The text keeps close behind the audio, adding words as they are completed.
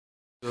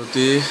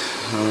Jyoti,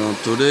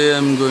 today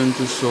I'm going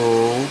to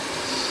show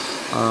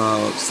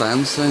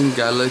Samsung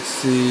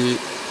Galaxy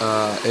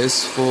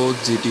S4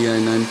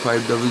 GTI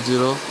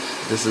 9500.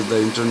 This is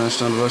the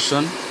international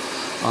version.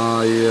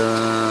 I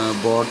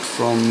bought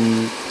from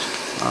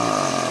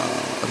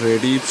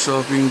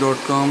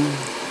readyshopping.com.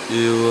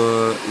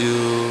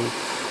 You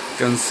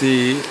can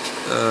see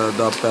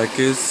the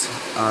package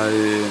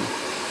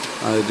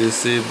I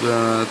received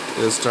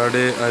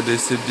yesterday. I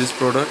received this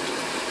product.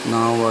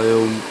 Now I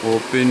am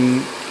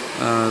open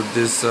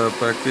this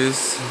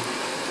package.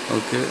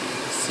 Okay,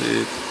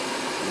 see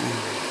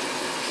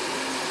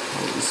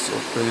how it's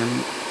open.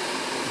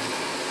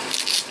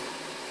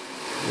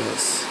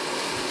 Yes,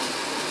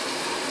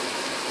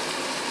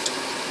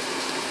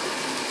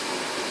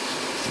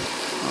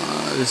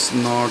 it's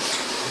not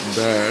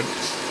bad.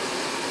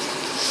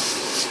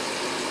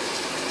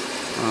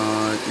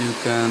 You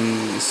can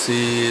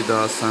see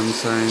the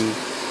Samsung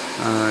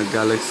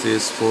Galaxy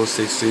S4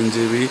 16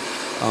 GB.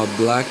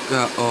 Black.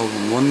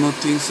 One more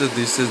thing, so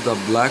this is the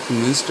black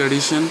mist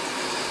edition.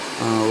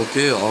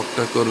 Okay,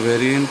 octa-core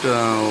variant.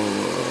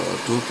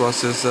 Two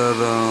processor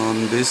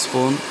on this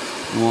phone.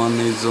 One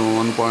is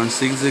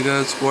 1.6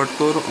 GHz quad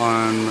core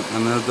and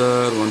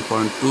another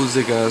 1.2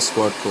 GHz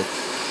quad core.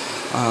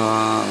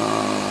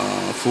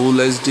 Full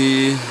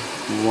HD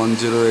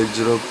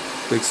 1080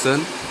 pixel.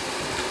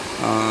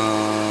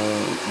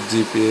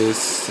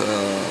 GPS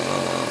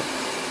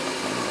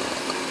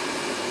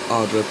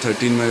or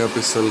 13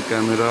 megapixel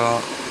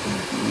camera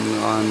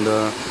and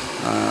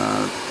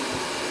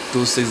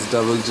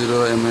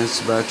 2600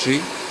 mAh battery.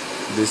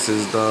 This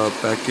is the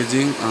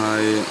packaging.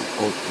 I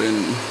open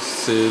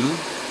seal.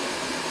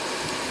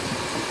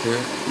 Okay,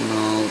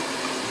 now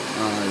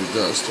I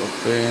just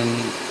open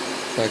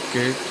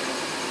packet.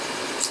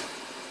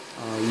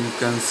 You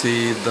can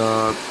see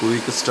the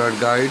quick start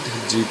guide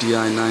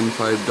GTI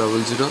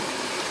 9500.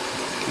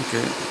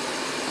 Okay,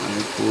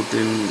 I put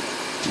in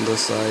the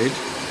side.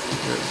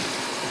 Okay.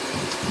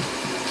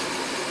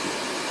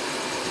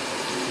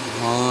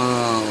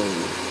 Wow,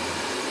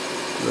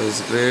 that's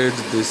great.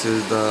 This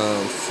is the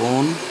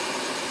phone,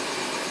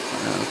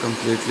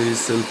 completely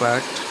seal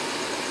packed.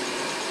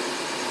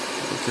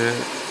 Okay,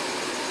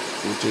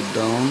 put it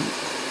down.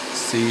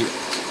 See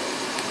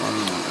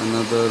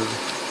another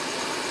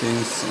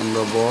things on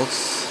the box.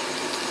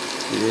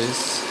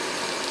 Yes,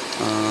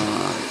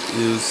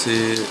 you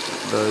see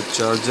the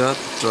charger,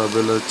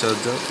 traveler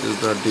charger is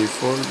the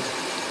default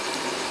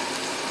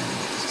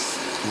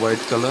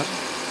white color,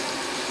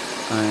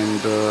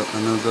 and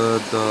another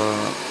the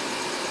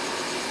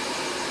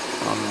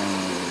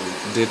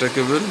data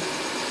cable.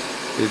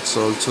 It's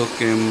also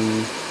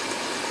came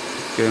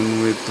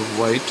with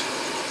white,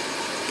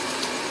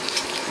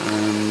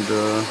 and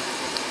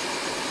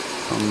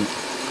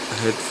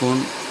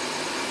headphone,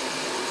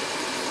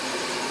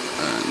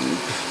 and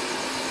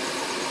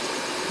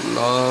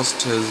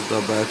last is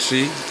the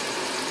battery.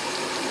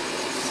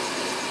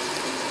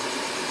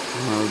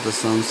 The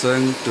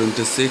Samsung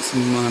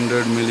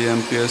 2600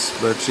 milliamperes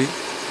battery.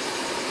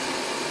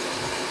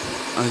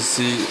 I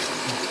see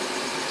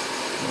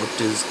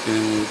what is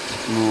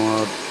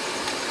more.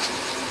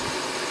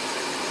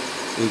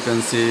 You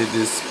can see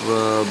this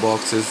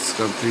box is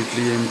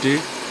completely empty.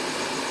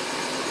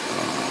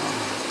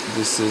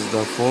 This is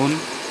the phone,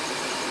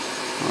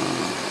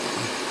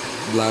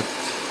 black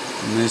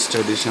mist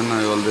edition.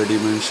 I already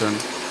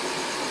mentioned.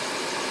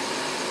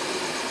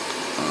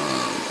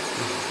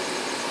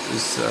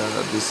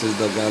 This is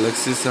the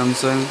Galaxy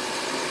Samsung.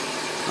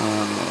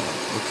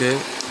 Okay,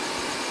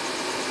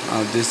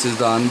 this is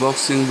the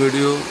unboxing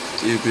video.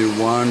 If you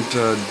want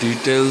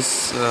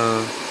details,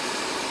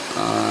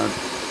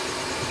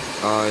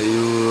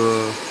 you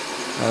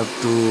have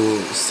to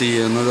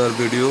see another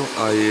video.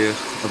 I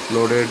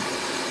uploaded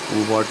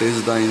what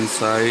is the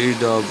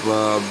inside of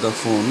the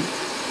phone.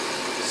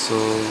 So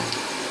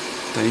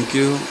thank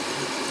you.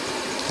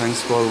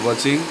 Thanks for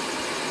watching.